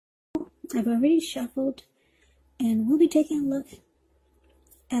I've already shuffled, and we'll be taking a look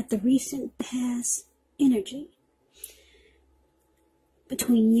at the recent past energy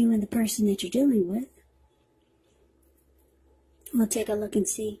between you and the person that you're dealing with. We'll take a look and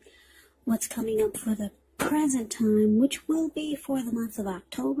see what's coming up for the present time, which will be for the month of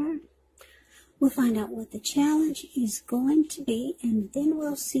October. We'll find out what the challenge is going to be, and then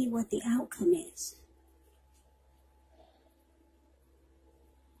we'll see what the outcome is.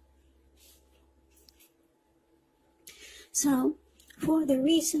 So, for the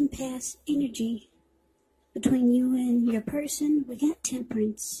recent past energy between you and your person, we got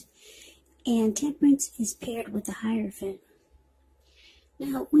Temperance, and Temperance is paired with the Hierophant.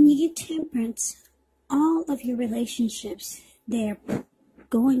 Now, when you get Temperance, all of your relationships, they're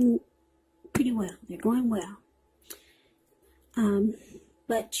going pretty well. They're going well.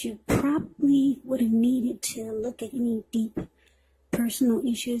 But you probably would have needed to look at any deep personal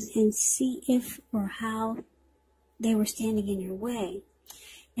issues and see if or how they were standing in your way.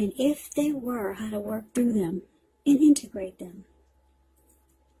 And if they were, how to work through them and integrate them.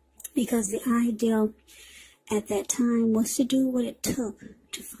 Because the ideal at that time was to do what it took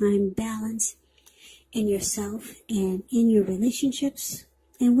to find balance in yourself and in your relationships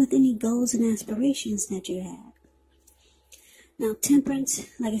and with any goals and aspirations that you had. Now, Temperance,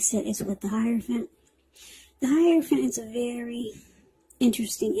 like I said, is with the Hierophant. The Hierophant is a very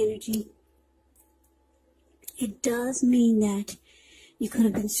interesting energy. It does mean that you could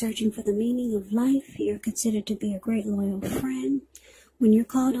have been searching for the meaning of life. You're considered to be a great loyal friend. When you're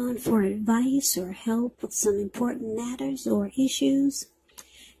called on for advice or help with some important matters or issues,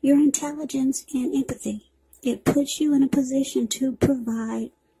 your intelligence and empathy, it puts you in a position to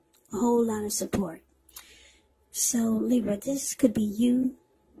provide a whole lot of support. So, Libra, this could be you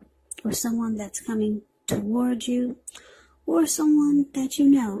or someone that's coming towards you or someone that you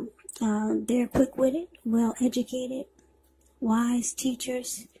know. They're quick-witted, well-educated, wise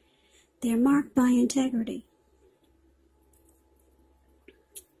teachers. They're marked by integrity.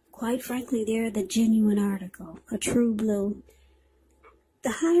 Quite frankly, they're the genuine article, a true blue.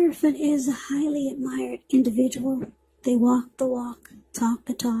 The Hierophant is a highly admired individual. They walk the walk, talk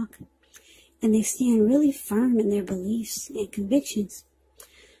the talk, and they stand really firm in their beliefs and convictions.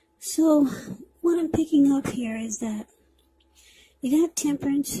 So, what I'm picking up here is that you got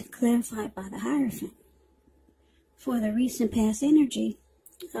Temperance clarified by the Hierophant for the recent past energy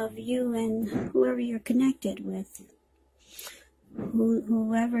of you and whoever you're connected with,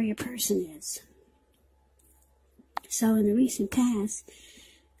 whoever your person is. So in the recent past,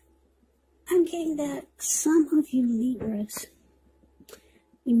 I'm getting that some of you Libras,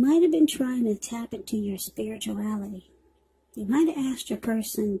 you might have been trying to tap into your spirituality. You might have asked your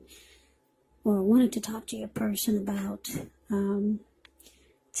person or wanted to talk to your person about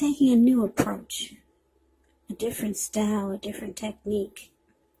taking a new approach, a different style, a different technique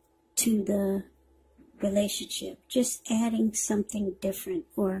to the relationship, just adding something different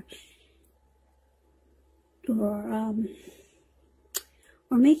or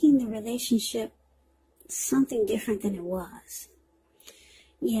making the relationship something different than it was.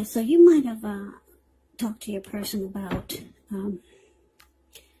 Yeah, so you might have talked to your person about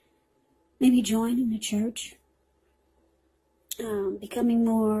maybe joining the church, becoming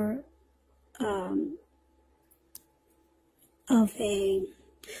more of a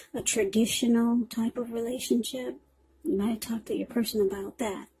traditional type of relationship. You might have talked to your person about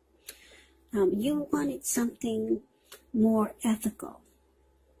that. You wanted something more ethical,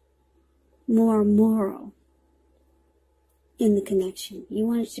 more moral in the connection. You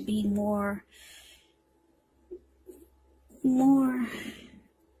wanted to be more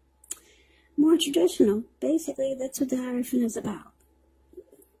traditional. Basically, that's what the Hierophant is about.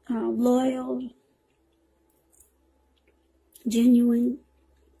 Loyal, genuine,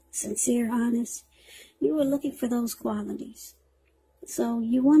 sincere, honest. You were looking for those qualities. So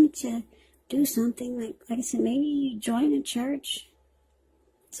you wanted to do something like I said, maybe you join a church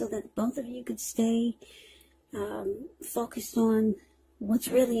so that both of you could stay focused on what's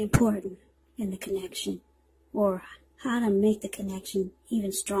really important in the connection or how to make the connection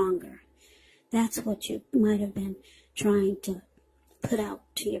even stronger. That's what you might have been trying to put out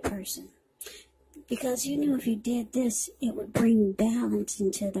to your person. Because you knew if you did this, it would bring balance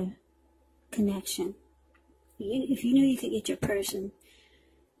into the connection. If you knew you could get your person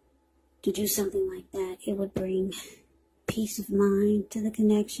to do something like that, it would bring peace of mind to the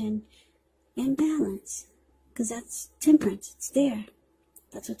connection and balance. Because that's Temperance. It's there.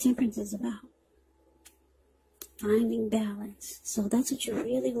 That's what Temperance is about. Finding balance. So that's what you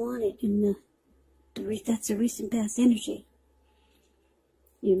really wanted in that's the recent past energy.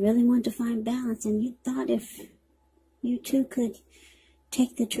 You really want to find balance, and you thought if you two could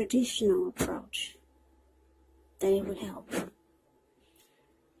take the traditional approach, that it would help.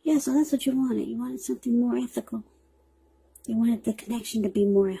 Yeah, so that's what you wanted. You wanted something more ethical. You wanted the connection to be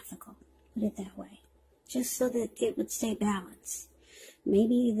more ethical. Put it that way. Just so that it would stay balanced.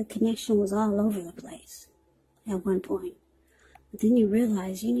 Maybe the connection was all over the place at one point. But then you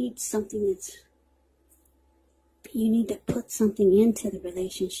realize you need something you need to put something into the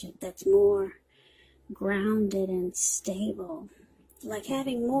relationship that's more grounded and stable. Like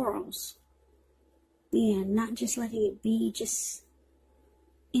having morals. Yeah, not just letting it be just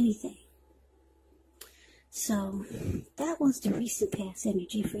anything. So, that was the recent past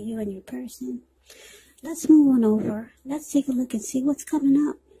energy for you and your person. Let's move on over. Let's take a look and see what's coming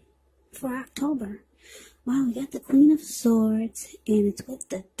up for October. Wow, we got the Queen of Swords, and it's with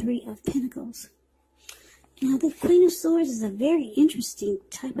the Three of Pentacles. Now, the Queen of Swords is a very interesting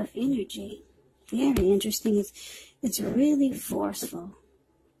type of energy. Very interesting. It's really forceful.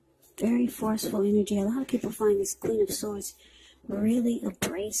 Very forceful energy. A lot of people find this Queen of Swords really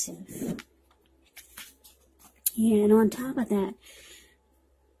abrasive. Yeah, and on top of that,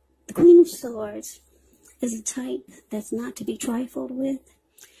 the Queen of Swords is a type that's not to be trifled with.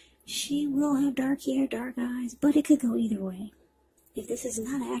 She will have dark hair, dark eyes, but it could go either way. If this is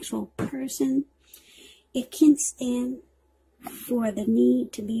not an actual person, it can stand for the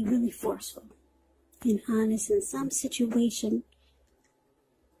need to be really forceful and honest in some situation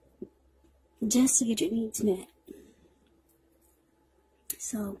just to get your needs met.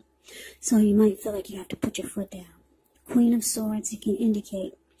 So you might feel like you have to put your foot down. Queen of Swords, it can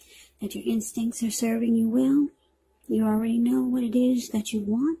indicate that your instincts are serving you well. You already know what it is that you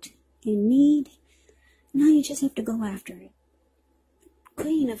want and need. Now you just have to go after it.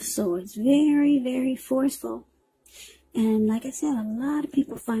 Queen of Swords, very, very forceful. And like I said, a lot of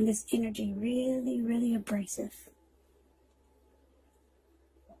people find this energy really, really abrasive.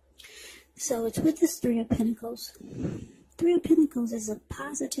 So it's with this Three of Pentacles. Three of Pentacles is a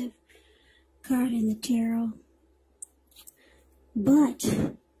positive card in the tarot. But,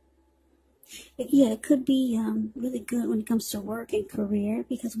 yeah, it could be really good when it comes to work and career.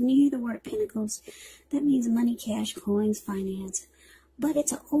 Because when you hear the word Pentacles, that means money, cash, coins, finance. But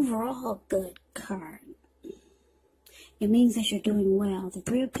it's an overall good card. It means that you're doing well. The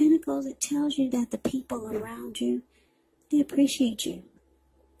Three of Pentacles, it tells you that the people around you, they appreciate you.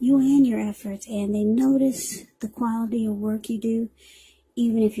 You and your efforts, and they notice the quality of work you do,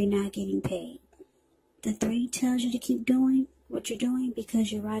 even if you're not getting paid. The Three tells you to keep doing what you're doing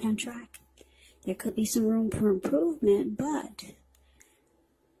because you're right on track. There could be some room for improvement, but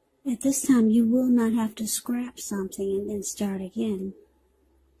at this time you will not have to scrap something and then start again.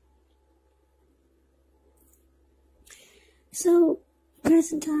 So,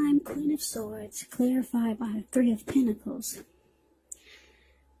 present time, Queen of Swords, clarified by the Three of Pentacles.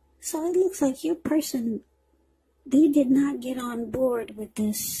 So it looks like your person, they did not get on board with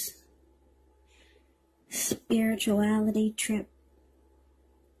this spirituality trip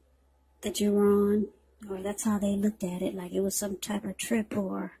that you were on. Or that's how they looked at it, like it was some type of trip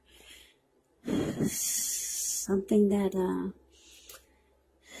or something that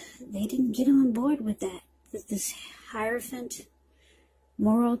they didn't get on board with that. This Hierophant,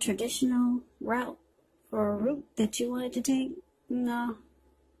 moral, traditional route or a route that you wanted to take. No.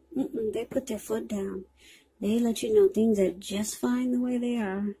 They put their foot down. They let you know things are just fine the way they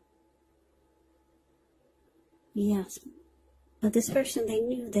are. Yes. But this person, they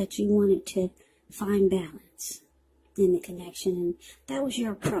knew that you wanted to find balance in the connection. And that was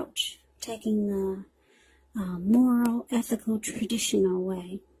your approach. Taking the moral, ethical, traditional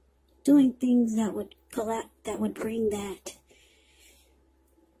way. Doing things that would collect, that would bring that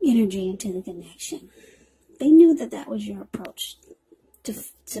energy into the connection. They knew that that was your approach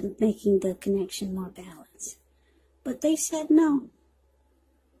to making the connection more balanced. But they said no.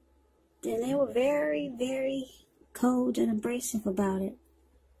 And they were very, very cold and abrasive about it.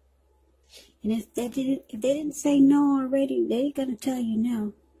 And if they didn't say no already, they're going to tell you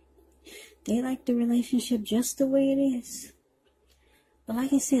no. They like the relationship just the way it is. But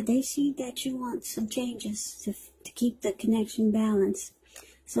like I said, they see that you want some changes to keep the connection balanced.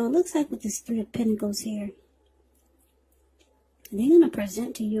 So it looks like with this Three of Pentacles here, they're going to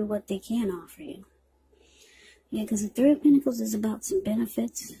present to you what they can offer you. Yeah, because the Three of Pentacles is about some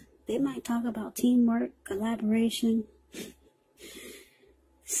benefits. They might talk about teamwork, collaboration,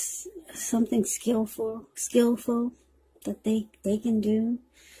 something skillful that they can do.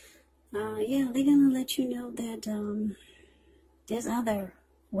 Yeah, they're going to let you know that there's other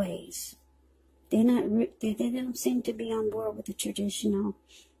ways They don't seem to be on board with the traditional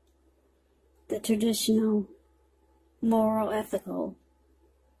moral, ethical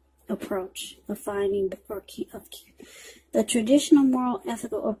approach of finding, or the traditional moral,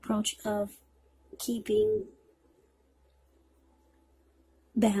 ethical approach of keeping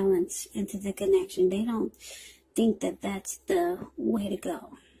balance into the connection. They don't think that that's the way to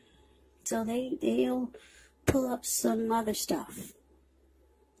go. So they'll pull up some other stuff.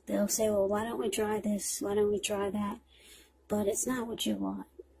 They'll say, well, why don't we try this? Why don't we try that? But it's not what you want.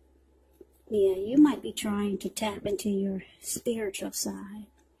 Yeah, you might be trying to tap into your spiritual side.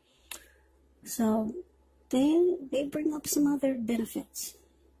 So they bring up some other benefits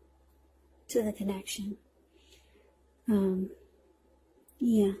to the connection.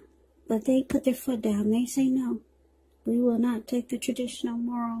 Yeah, but they put their foot down. They say, no, we will not take the traditional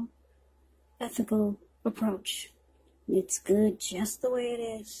moral, ethical approach. It's good just the way it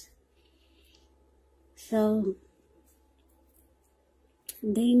is. So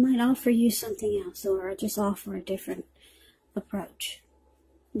they might offer you something else, or just offer a different approach.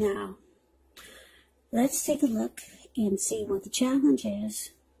 Now, let's take a look and see what the challenge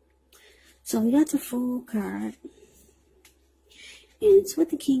is. So we got the Fool card, and it's with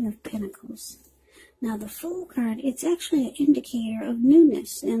the King of Pentacles. Now the Fool card, it's actually an indicator of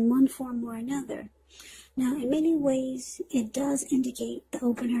newness in one form or another. Now in many ways, it does indicate the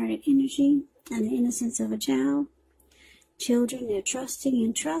open-hearted energy and the innocence of a child. Children, they're trusting,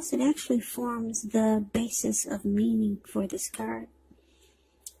 and trust, it actually forms the basis of meaning for this card.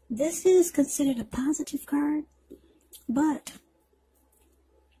 This is considered a positive card, but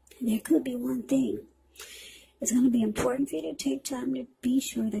there could be one thing. It's going to be important for you to take time to be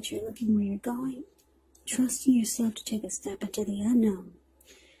sure that you're looking where you're going, trusting yourself to take a step into the unknown.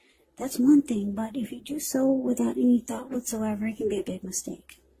 That's one thing, but if you do so without any thought whatsoever, it can be a big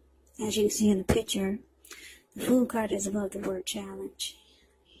mistake. As you can see in the picture, the Fool card is above the word challenge.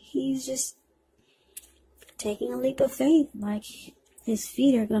 He's just taking a leap of faith, like his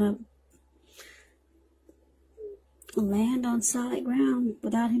feet are going to land on solid ground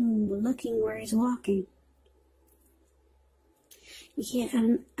without him looking where he's walking. You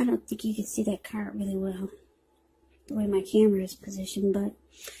can't, I don't think you can see that card really well, the way my camera is positioned, but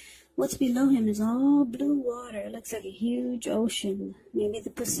what's below him is all blue water. It looks like a huge ocean, maybe the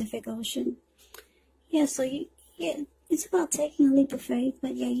Pacific Ocean. Yeah, so it's about taking a leap of faith,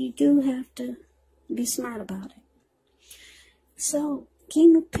 but yeah, you do have to be smart about it. So,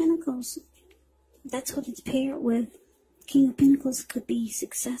 King of Pentacles, that's what it's paired with. King of Pentacles could be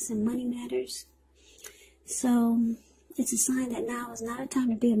success in money matters. So, it's a sign that now is not a time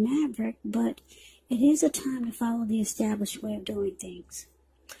to be a maverick, but it is a time to follow the established way of doing things.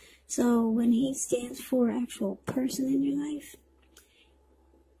 So, when he stands for an actual person in your life,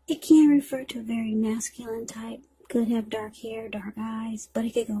 it can refer to a very masculine type. Could have dark hair, dark eyes, but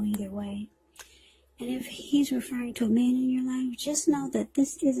it could go either way. And if he's referring to a man in your life, just know that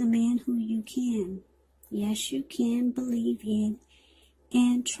this is a man who you can. Yes, you can believe in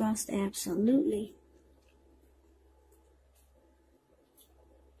and trust absolutely.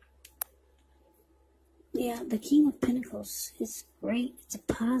 Yeah, the King of Pentacles is great. It's a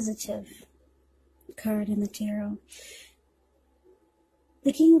positive card in the tarot.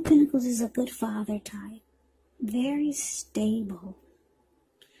 The King of Pentacles is a good father type. Very stable.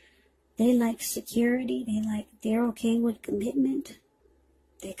 They like security. They're okay with commitment.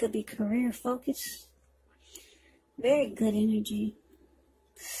 They could be career focused. Very good energy.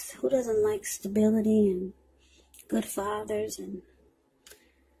 Who doesn't like stability and good fathers and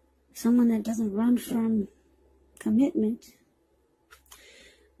someone that doesn't run from commitment?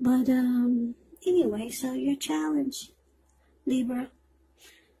 But anyway, so your challenge, Libra,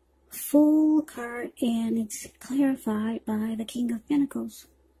 Fool card, and it's clarified by the King of Pentacles.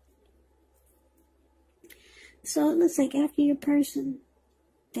 So it looks like after your person,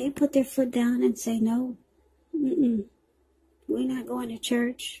 they put their foot down and say, no, we're not going to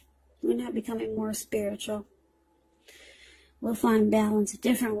church. We're not becoming more spiritual. We'll find balance a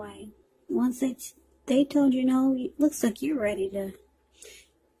different way. Once they told you no, it looks like you're ready to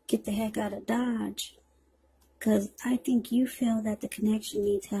get the heck out of Dodge. Because I think you feel that the connection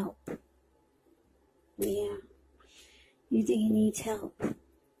needs help. Yeah. You think it needs help.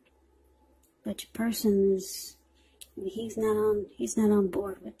 But your person is, he's not on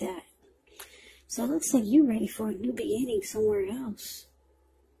board with that. So it looks like you're ready for a new beginning somewhere else.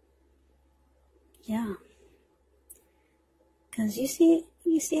 Yeah. Because you see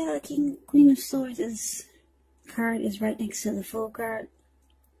how the Queen of Swords card is right next to the Fool card?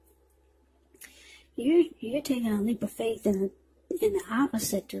 You're taking a leap of faith in the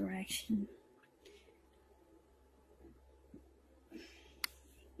opposite direction.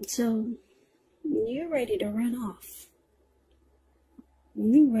 So you're ready to run off.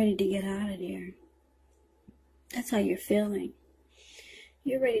 You're ready to get out of there. That's how you're feeling.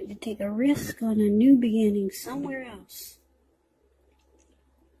 You're ready to take a risk on a new beginning somewhere else.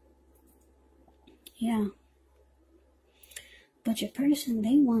 Yeah. But your person,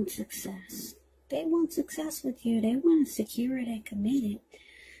 they want success. They want success with you. They want to secure it and commit it.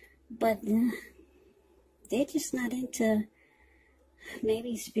 But they're just not into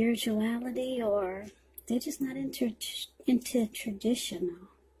maybe spirituality, or they're just not into traditional.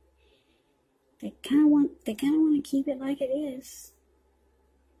 They kind of want to keep it like it is.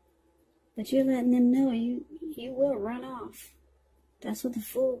 But you're letting them know you will run off. That's what the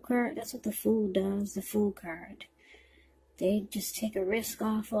Fool card, that's what the Fool does, the Fool card. They just take a risk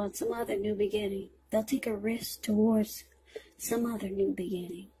off on some other new beginning. They'll take a risk towards some other new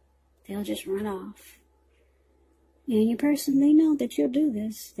beginning. They'll just run off. And your person, they know that you'll do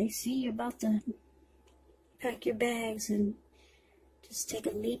this. They see you're about to pack your bags and just take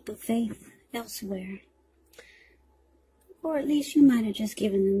a leap of faith elsewhere. Or at least you might have just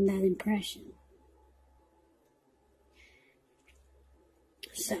given them that impression.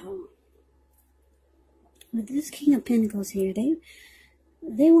 So, with this King of Pentacles here, they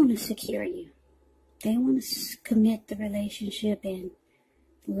want to secure you. They want to commit the relationship and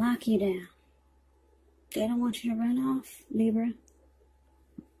lock you down. They don't want you to run off, Libra.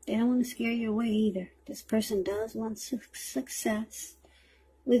 They don't want to scare you away either. This person does want success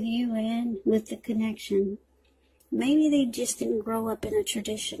with you and with the connection. Maybe they just didn't grow up in a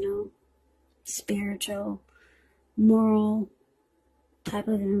traditional, spiritual, moral type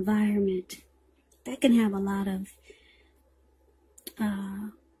of environment. That can have a lot of,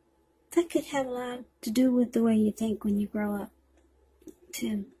 that could have a lot to do with the way you think when you grow up,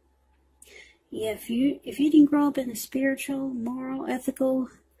 too. Yeah, if you didn't grow up in a spiritual, moral, ethical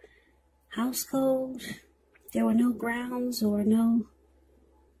household, there were no grounds or no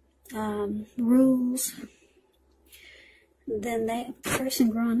rules, then that person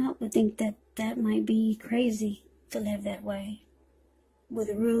growing up would think that that might be crazy to live that way, with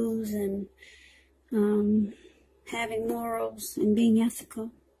rules and having morals and being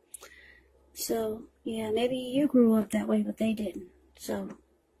ethical. So, yeah, maybe you grew up that way, but they didn't. So,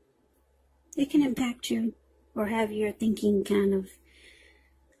 it can impact you or have your thinking kind of,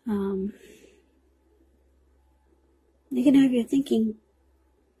 you can have your thinking,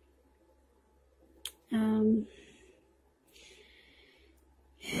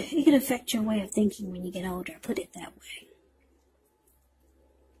 it can affect your way of thinking when you get older, put it that way.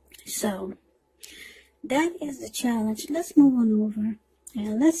 So, that is the challenge. Let's move on over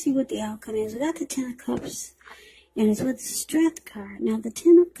and let's see what the outcome is. We got the Ten of Cups, and it's with the Strength card. Now, the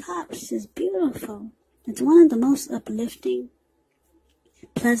Ten of Cups is beautiful. It's one of the most uplifting,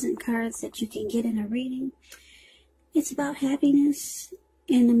 pleasant cards that you can get in a reading. It's about happiness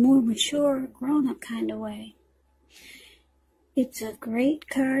in a more mature, grown-up kind of way. It's a great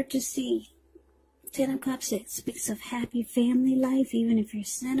card to see. Ten of Cups, it speaks of happy family life, even if you're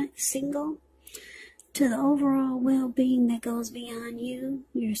single, to the overall well-being that goes beyond you,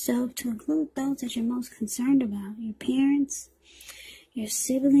 yourself, to include those that you're most concerned about, your parents, your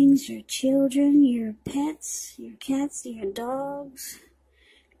siblings, your children, your pets, your cats, your dogs,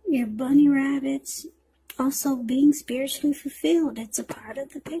 your bunny rabbits. Also being spiritually fulfilled. It's a part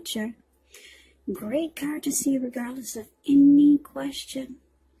of the picture. Great card to see regardless of any question.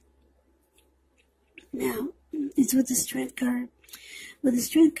 Now, it's with the Strength card. With the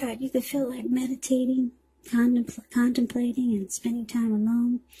Strength card, you can feel like meditating, contemplating, and spending time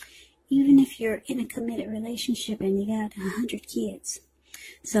alone, even if you're in a committed relationship and you got 100 kids.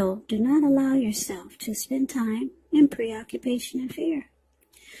 So, do not allow yourself to spend time in preoccupation and fear.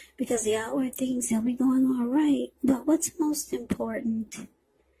 Because the outward things, they'll be going all right. But what's most important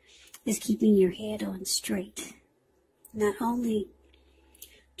is keeping your head on straight. Not only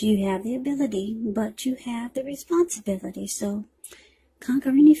do you have the ability, but you have the responsibility. So conquer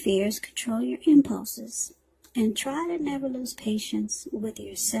any fears, control your impulses, and try to never lose patience with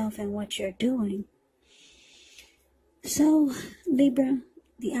yourself and what you're doing. So, Libra,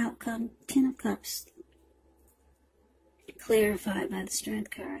 the outcome, Ten of Cups, clarified by the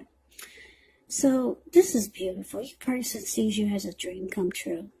Strength card. So, this is beautiful. Your person sees you as a dream come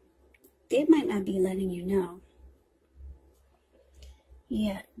true. They might not be letting you know.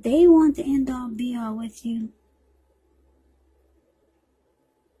 Yeah, they want the end-all, be-all with you.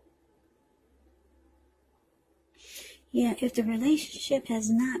 Yeah, if the relationship has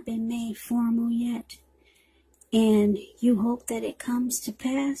not been made formal yet, and you hope that it comes to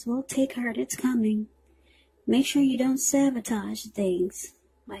pass, well, take heart, it's coming. Make sure you don't sabotage things.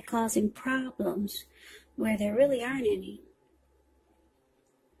 by causing problems where there really aren't any.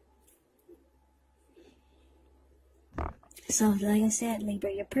 So, like I said,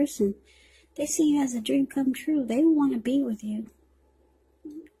 Libra, your person, they see you as a dream come true. They want to be with you.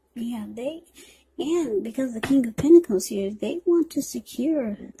 Yeah, and because the King of Pentacles here, they want to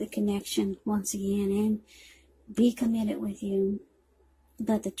secure the connection once again and be committed with you.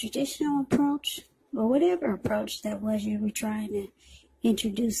 But the traditional approach, or whatever approach that was you were trying to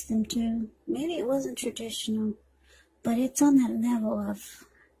introduce them to, maybe it wasn't traditional, but it's on that level of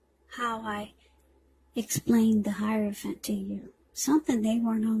how I explained the Hierophant to you. Something they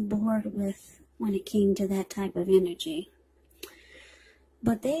weren't on board with when it came to that type of energy.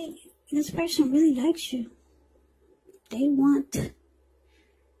 But this person really likes you. They want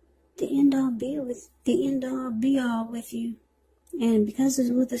the end all be all with you. And because it's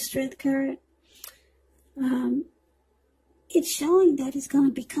with the Strength card, it's showing that it's going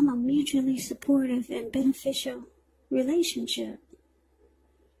to become a mutually supportive and beneficial relationship.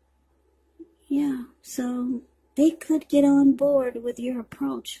 Yeah, so they could get on board with your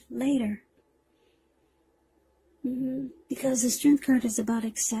approach later. Because the Strength card is about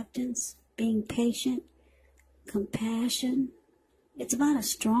acceptance, being patient, compassion. It's about a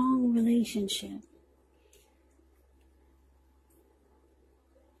strong relationship.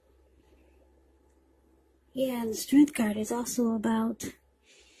 Yeah, and the Strength card is also about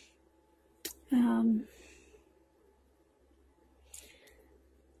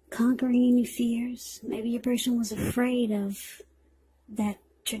conquering any fears. Maybe your person was afraid of that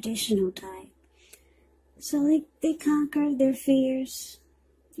traditional type. So they conquered their fears.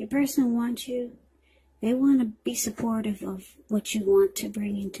 Your person wants you. They want to be supportive of what you want to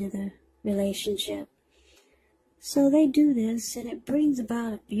bring into the relationship. So they do this, and it brings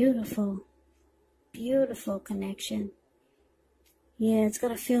about a beautiful, beautiful connection. Yeah, it's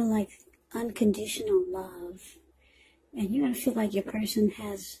going to feel like unconditional love. And you're going to feel like your person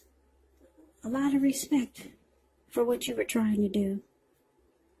has a lot of respect for what you were trying to do.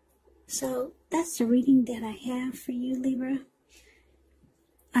 So that's the reading that I have for you, Libra.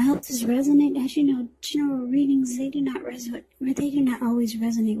 I hope this resonates. As you know, general readings, they do not always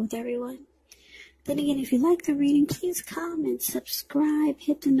resonate with everyone. Then again, if you like the reading, please comment, subscribe,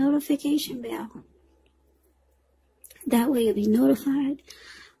 hit the notification bell. That way you'll be notified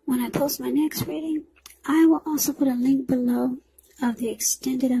when I post my next reading. I will also put a link below of the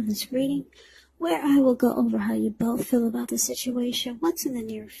extended of this reading, where I will go over how you both feel about the situation, what's in the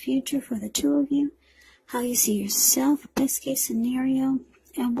near future for the two of you, how you see yourself, best case scenario,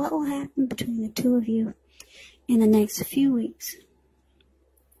 and what will happen between the two of you in the next few weeks.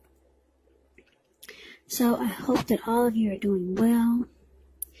 So I hope that all of you are doing well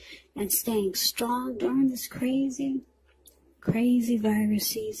and staying strong during this crazy, crazy virus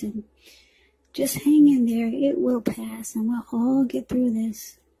season. Just hang in there. It will pass, and we'll all get through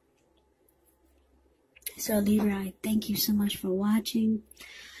this. So, Libra, I thank you so much for watching.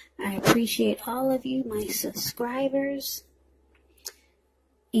 I appreciate all of you, my subscribers.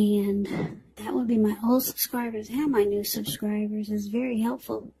 And that would be my old subscribers and my new subscribers. It's very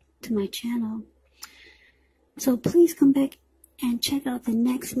helpful to my channel. So please come back and check out the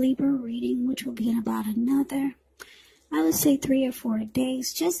next Libra reading, which will be in about another, I would say 3 or 4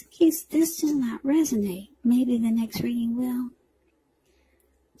 days, just in case this does not resonate. Maybe the next reading will.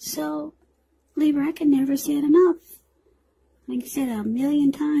 So, Libra, I can never say it enough. Like I said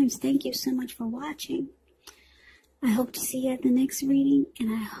 1,000,000 times, thank you so much for watching. I hope to see you at the next reading,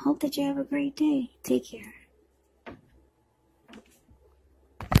 and I hope that you have a great day. Take care.